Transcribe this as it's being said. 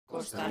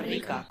Costa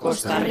Rica,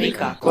 Costa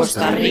Rica,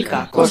 Costa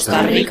Rica,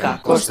 Costa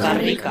Rica, Costa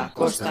Rica,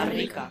 Costa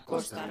Rica,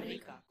 Costa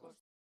Rica.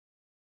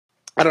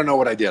 I don't know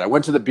what I did. I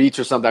went to the beach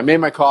or something. I made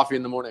my coffee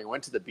in the morning. I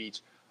went to the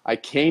beach. I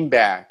came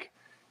back,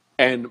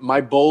 and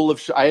my bowl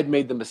of I had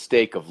made the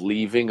mistake of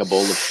leaving a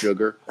bowl of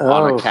sugar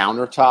on a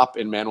countertop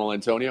in Manuel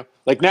Antonio.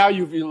 Like now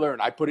you learn.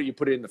 You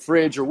put it in the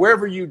fridge or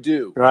wherever you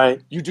do.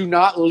 Right. You do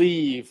not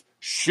leave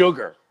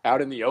sugar out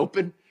in the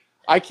open.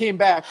 I came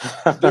back.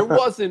 There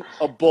wasn't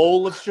a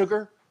bowl of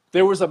sugar.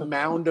 There was a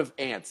mound of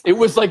ants. It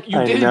was like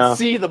you didn't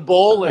see the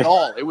bowl at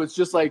all. It was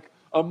just like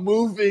a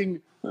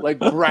moving, like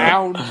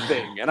brown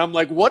thing. And I'm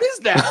like, what is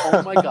that?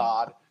 Oh my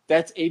God.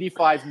 That's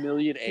 85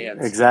 million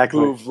ants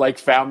who've like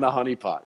found the honey pot.